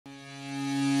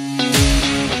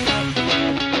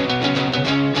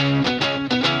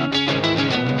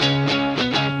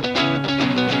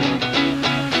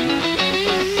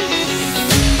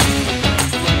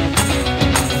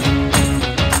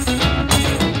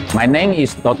My name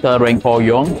is Dr. Renko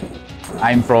Yong.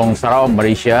 I'm from Sarawak,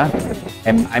 Malaysia,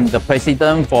 and I'm the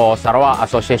president for Sarawak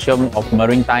Association of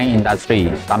Maritime Industry,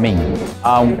 SAMIN.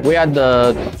 We are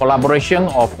the collaboration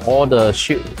of all the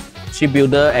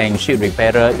shipbuilder and ship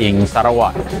repairer in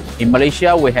Sarawak. In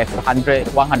Malaysia, we have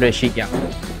 100 shipyards.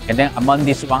 And then among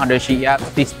these 100 shipyards,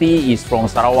 60 is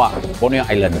from Sarawak, Borneo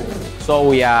Island.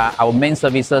 So our main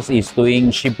services is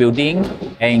doing shipbuilding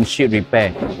and ship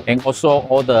repair, and also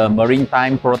all the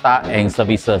maritime product and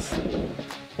services.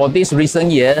 For this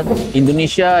recent year,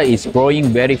 Indonesia is growing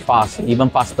very fast, even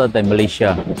faster than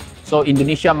Malaysia. So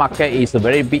Indonesia market is a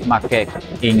very big market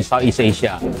in Southeast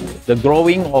Asia. The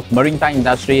growing of maritime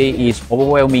industry is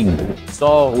overwhelming.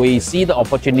 So we see the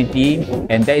opportunity,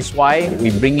 and that is why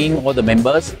we bringing all the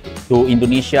members to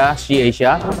Indonesia, SEA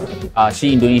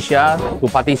Indonesia, to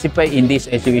participate in this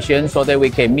exhibition so that we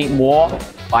can meet more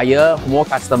buyer, more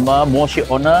customer, more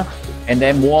ship owner, and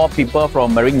then more people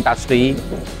from marine industry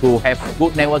to have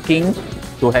good networking,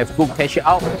 to have good cash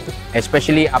out,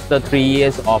 especially after 3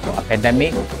 years of a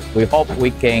pandemic. We hope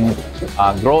we can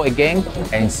grow again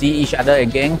and see each other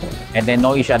again, and then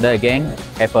know each other again,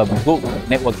 have a good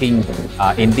networking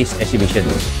in this exhibition.